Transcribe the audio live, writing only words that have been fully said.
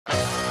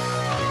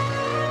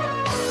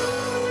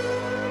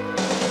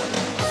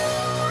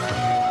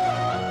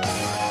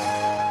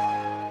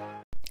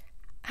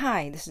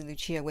Hi, this is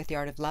Lucia with The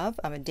Art of Love.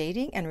 I'm a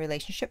dating and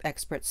relationship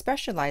expert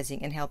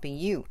specializing in helping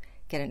you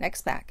get an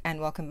ex back. And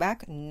welcome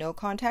back, No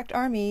Contact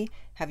Army.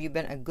 Have you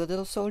been a good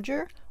little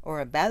soldier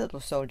or a bad little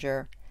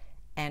soldier?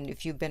 And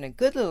if you've been a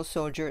good little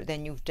soldier,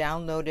 then you've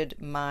downloaded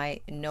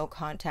my no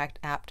contact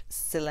app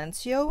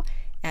Silencio,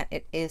 and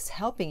it is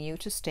helping you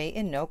to stay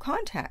in no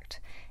contact.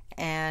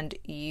 And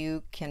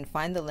you can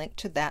find the link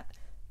to that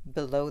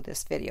below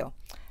this video.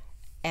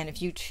 And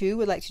if you too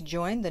would like to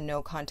join the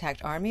No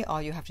Contact Army,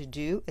 all you have to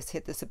do is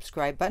hit the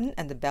subscribe button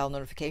and the bell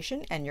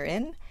notification and you're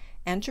in.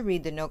 And to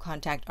read the No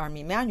Contact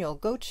Army manual,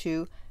 go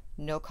to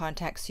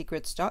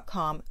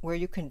nocontactsecrets.com where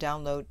you can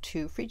download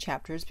 2 free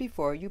chapters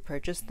before you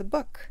purchase the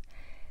book.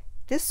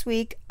 This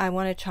week, I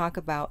want to talk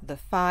about the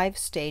 5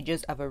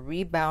 stages of a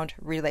rebound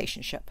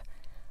relationship.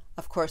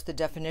 Of course, the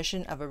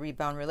definition of a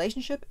rebound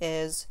relationship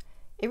is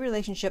a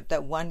relationship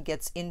that one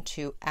gets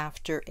into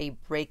after a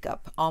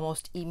breakup,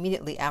 almost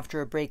immediately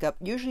after a breakup,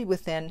 usually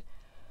within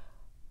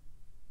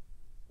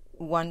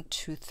 1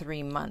 to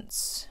 3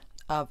 months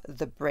of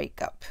the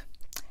breakup.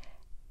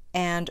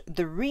 And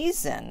the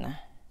reason,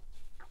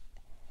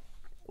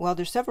 well,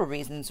 there's several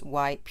reasons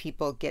why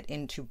people get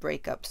into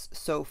breakups.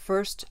 So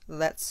first,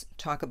 let's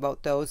talk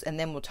about those, and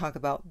then we'll talk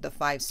about the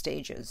 5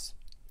 stages.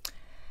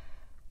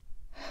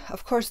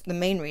 Of course, the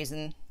main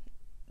reason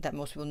that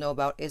most people know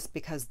about is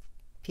because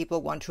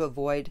people want to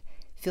avoid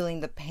feeling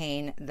the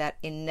pain that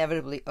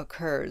inevitably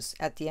occurs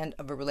at the end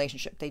of a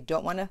relationship. They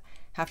don't want to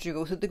have to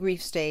go through the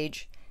grief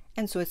stage,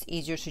 and so it's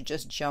easier to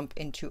just jump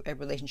into a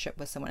relationship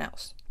with someone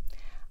else.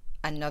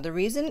 Another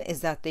reason is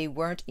that they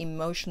weren't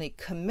emotionally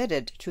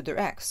committed to their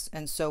ex,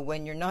 and so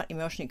when you're not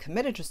emotionally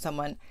committed to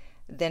someone,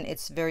 then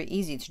it's very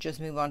easy to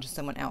just move on to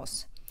someone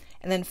else.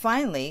 And then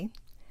finally,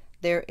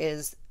 there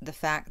is the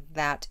fact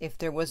that if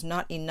there was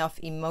not enough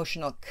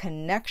emotional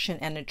connection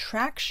and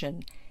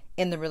attraction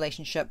in the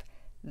relationship,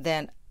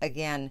 then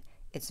again,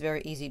 it's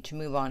very easy to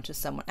move on to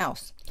someone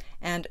else.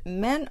 And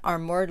men are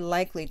more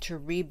likely to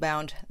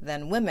rebound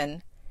than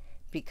women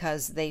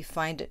because they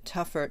find it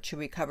tougher to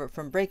recover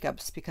from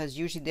breakups, because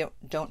usually they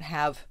don't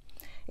have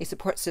a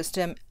support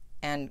system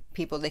and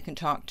people they can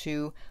talk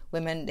to.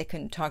 Women, they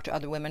can talk to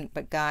other women,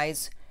 but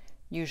guys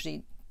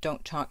usually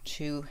don't talk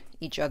to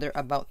each other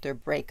about their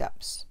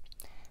breakups.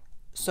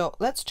 So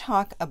let's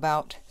talk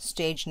about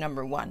stage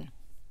number 1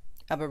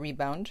 of a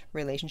rebound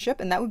relationship,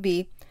 and that would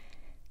be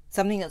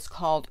something that's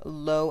called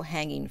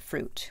low-hanging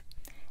fruit.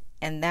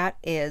 And that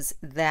is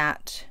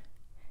that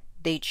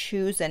they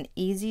choose an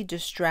easy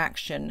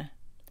distraction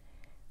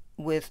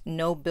with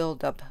no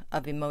buildup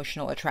of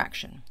emotional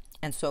attraction.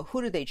 And so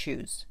who do they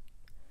choose?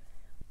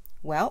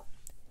 Well,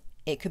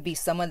 it could be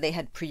someone they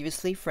had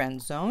previously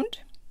friend-zoned.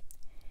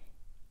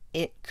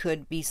 It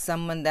could be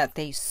someone that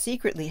they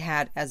secretly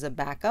had as a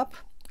backup,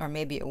 or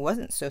maybe it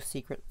wasn't so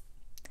secret.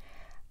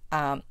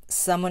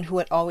 Someone who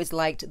had always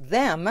liked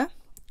them,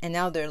 and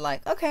now they're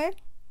like, okay,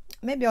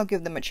 maybe I'll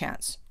give them a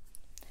chance.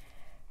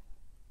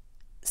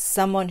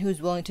 Someone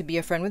who's willing to be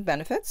a friend with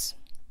benefits.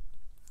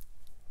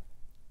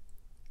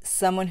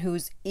 Someone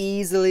who's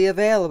easily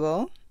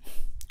available.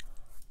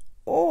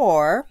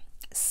 Or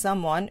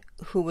someone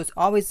who was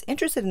always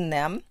interested in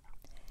them,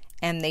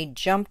 and they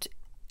jumped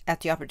at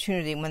the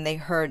opportunity when they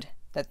heard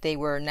that they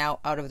were now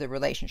out of the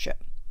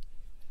relationship.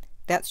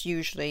 That's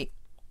usually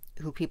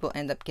who people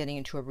end up getting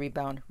into a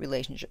rebound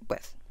relationship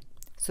with.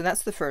 So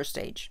that's the first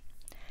stage.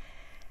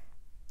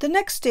 The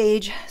next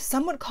stage,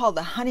 some would call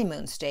the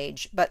honeymoon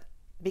stage, but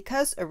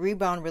because a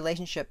rebound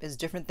relationship is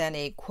different than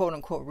a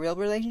quote-unquote real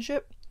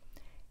relationship,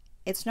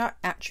 it's not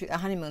actually a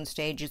honeymoon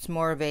stage, it's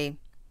more of a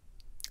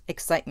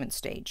excitement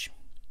stage.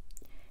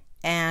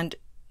 And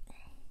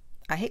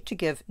I hate to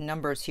give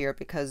numbers here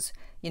because,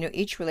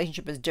 each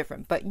relationship is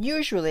different, but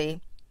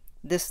usually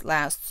this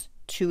lasts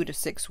 2 to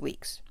 6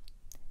 weeks.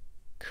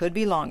 Could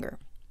be longer.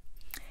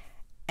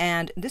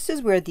 And this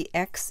is where the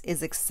ex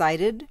is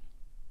excited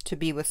to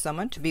be with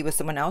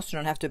someone else. You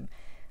don't have to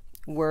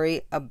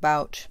worry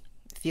about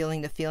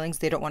feeling the feelings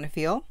they don't want to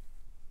feel.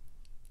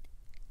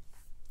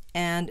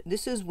 And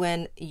this is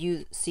when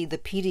you see the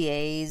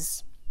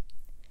PDAs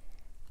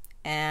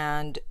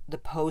and the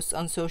posts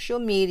on social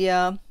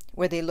media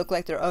where they look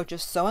like they're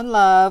just so in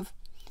love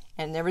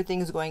and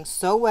everything's going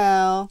so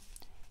well.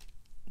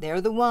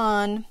 They're the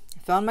one. I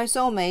found my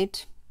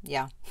soulmate.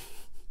 Yeah.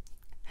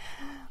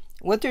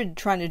 What they're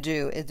trying to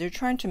do is they're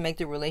trying to make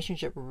the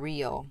relationship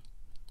real,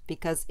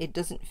 because it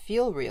doesn't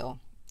feel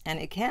real, and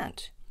it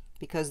can't,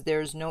 because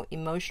there's no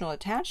emotional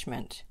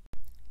attachment,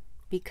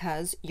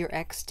 because your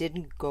ex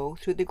didn't go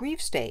through the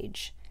grief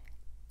stage,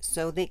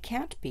 so they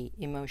can't be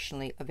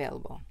emotionally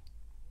available.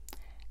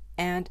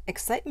 And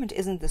excitement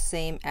isn't the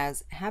same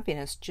as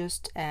happiness,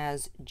 just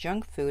as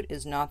junk food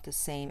is not the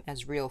same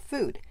as real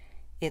food.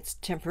 It's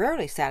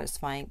temporarily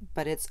satisfying,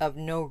 but it's of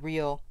no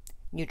real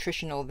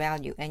nutritional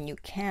value, and you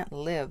can't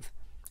live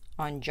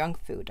on junk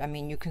food. I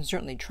mean, you can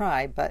certainly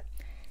try, but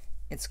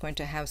it's going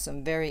to have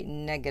some very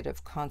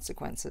negative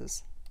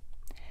consequences.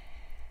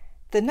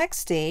 The next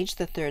stage,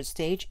 the third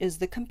stage, is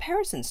the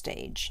comparison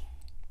stage.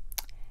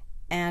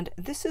 And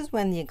this is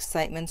when the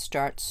excitement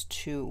starts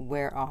to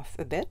wear off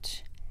a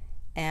bit,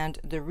 and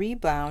the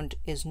rebound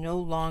is no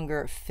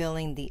longer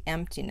filling the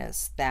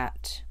emptiness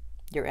that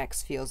your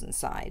ex feels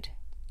inside.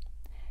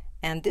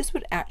 And this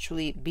would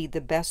actually be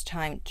the best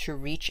time to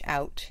reach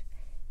out,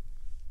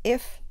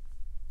 if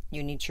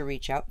you need to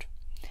reach out,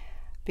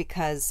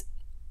 because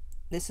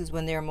this is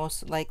when they're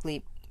most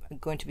likely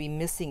going to be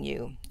missing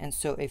you. And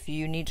so if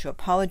you need to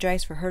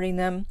apologize for hurting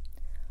them,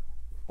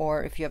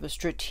 or if you have a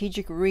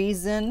strategic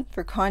reason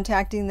for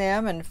contacting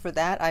them, and for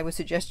that I would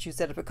suggest you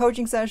set up a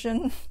coaching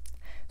session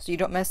so you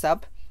don't mess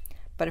up.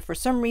 But if for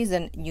some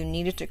reason you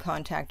needed to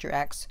contact your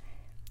ex,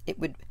 it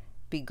would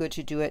be good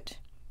to do it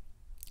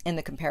in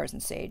the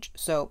comparison stage.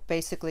 So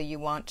basically you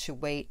want to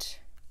wait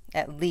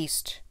at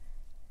least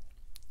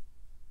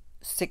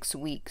 6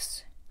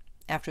 weeks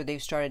after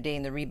they've started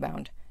dating the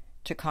rebound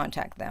to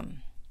contact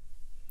them,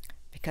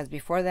 because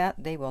before that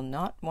they will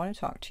not want to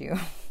talk to you.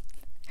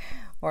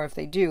 Or if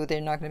they do,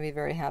 they're not going to be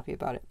very happy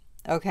about it.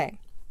 Okay,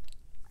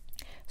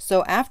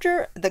 so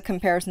after the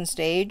comparison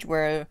stage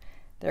where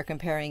they're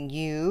comparing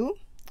you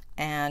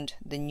and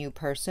the new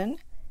person,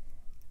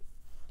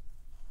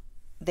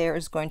 there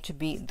is going to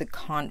be the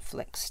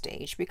conflict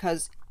stage,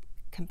 because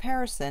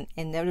comparison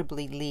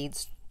inevitably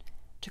leads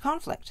to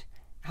conflict.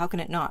 How can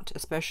it not?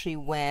 Especially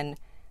when,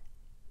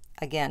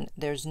 again,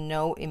 there's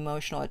no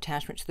emotional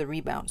attachment to the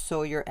rebound.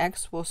 So your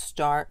ex will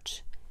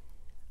start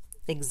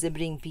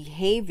exhibiting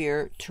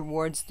behavior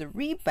towards the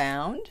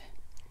rebound,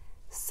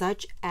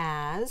 such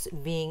as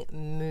being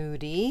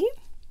moody,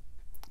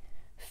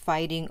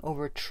 fighting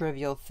over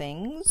trivial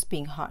things,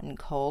 being hot and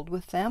cold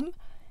with them,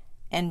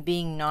 and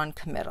being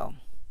non-committal.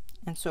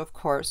 And so, of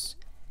course,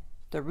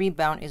 the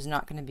rebound is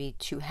not going to be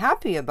too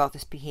happy about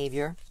this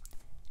behavior,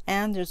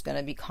 and there's going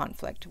to be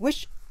conflict,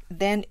 which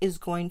then is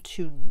going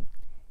to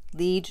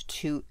lead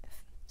to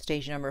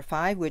stage number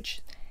 5,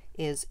 which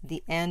is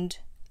the end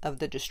of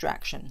the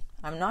distraction.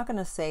 I'm not going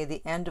to say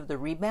the end of the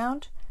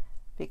rebound,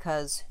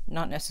 because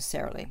not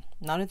necessarily,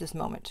 not at this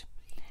moment.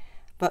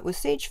 But with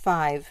stage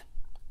 5,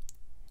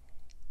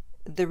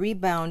 the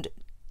rebound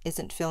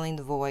isn't filling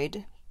the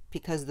void,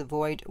 because the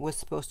void was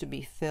supposed to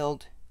be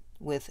filled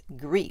with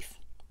grief.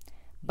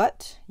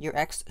 But your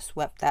ex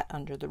swept that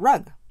under the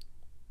rug.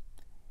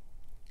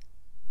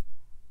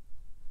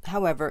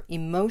 However,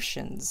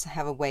 emotions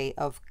have a way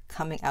of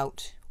coming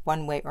out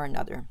one way or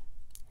another.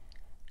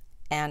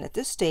 And at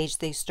this stage,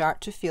 they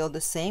start to feel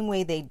the same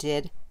way they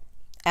did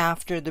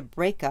after the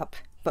breakup,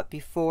 but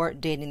before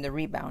dating the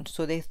rebound.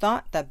 So they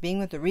thought that being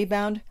with the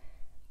rebound,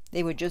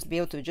 they would just be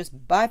able to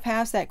just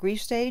bypass that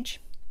grief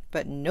stage,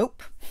 but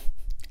nope.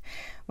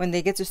 When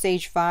they get to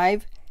stage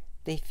 5,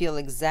 they feel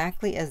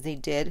exactly as they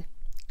did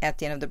at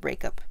the end of the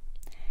breakup.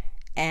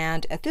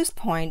 And at this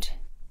point,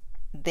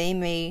 they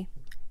may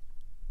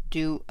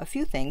do a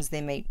few things.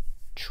 They may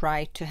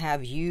try to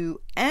have you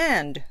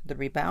and the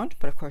rebound,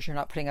 but of course you're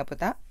not putting up with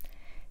that.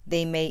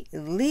 They may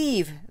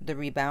leave the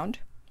rebound,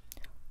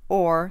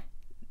 or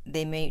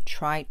they may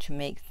try to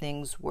make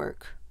things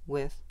work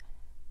with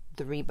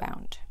the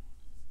rebound.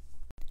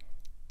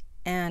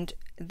 And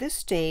this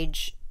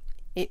stage,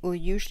 it will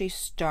usually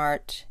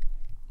start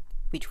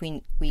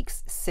between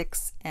weeks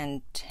 6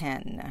 and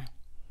 10.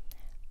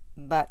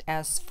 But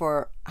as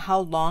for how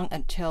long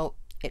until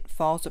it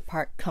falls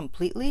apart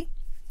completely,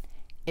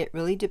 it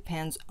really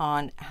depends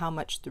on how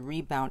much the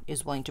rebound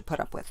is willing to put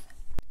up with.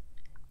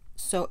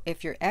 So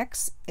if your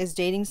ex is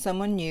dating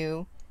someone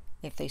new,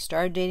 if they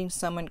started dating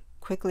someone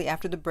quickly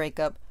after the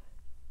breakup,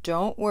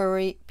 don't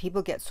worry.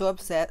 People get so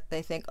upset.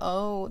 They think,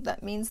 oh,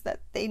 that means that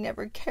they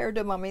never cared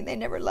about me. They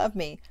never loved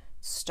me.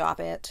 Stop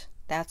it.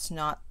 That's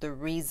not the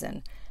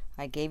reason.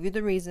 I gave you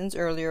the reasons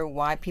earlier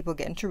why people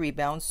get into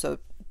rebounds, so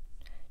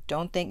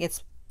don't think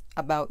it's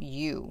about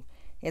you.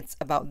 It's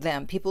about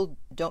them. People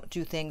don't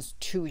do things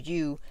to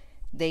you.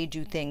 They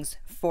do things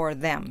for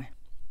them.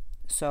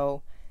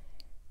 So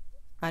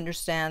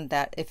understand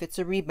that if it's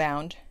a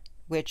rebound,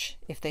 which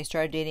if they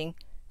started dating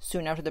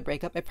soon after the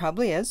breakup, it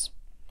probably is,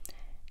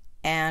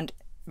 and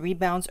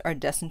rebounds are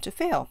destined to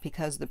fail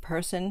because the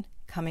person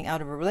coming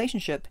out of a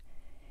relationship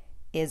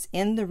is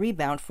in the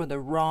rebound for the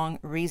wrong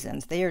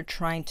reasons. They are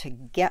trying to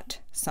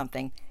get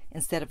something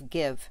instead of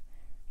give.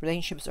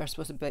 Relationships are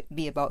supposed to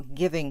be about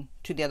giving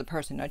to the other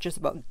person, not just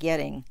about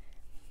getting.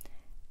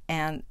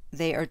 And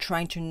they are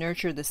trying to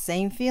nurture the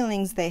same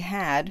feelings they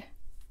had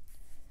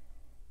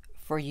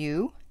for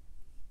you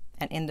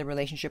and in the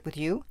relationship with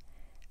you.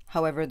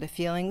 However, the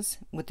feelings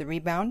with the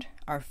rebound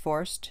are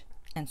forced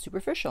and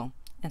superficial.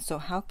 And so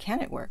how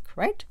can it work,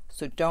 right?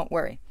 So don't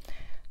worry.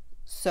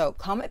 So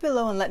comment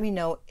below and let me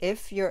know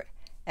if your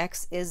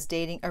ex is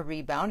dating a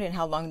rebound and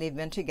how long they've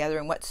been together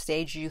and what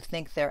stage you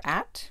think they're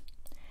at.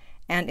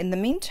 And in the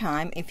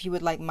meantime, if you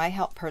would like my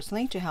help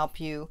personally to help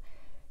you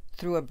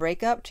through a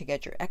breakup, to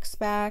get your ex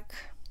back,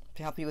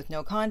 to help you with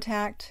no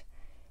contact,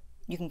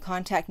 you can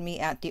contact me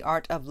at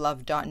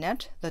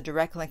theartoflove.net. The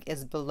direct link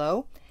is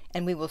below,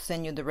 and we will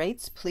send you the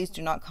rates. Please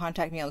do not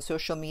contact me on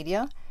social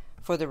media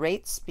for the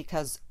rates,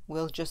 because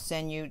we'll just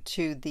send you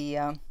to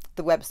the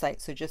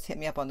website. So just hit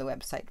me up on the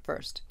website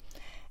first.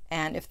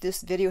 And if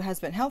this video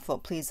has been helpful,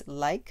 please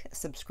like,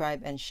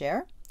 subscribe, and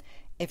share.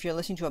 If you're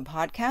listening to a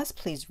podcast,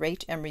 please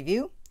rate and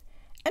review.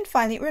 And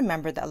finally,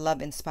 remember that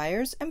love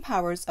inspires,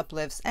 empowers,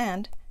 uplifts,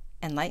 and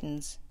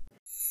enlightens.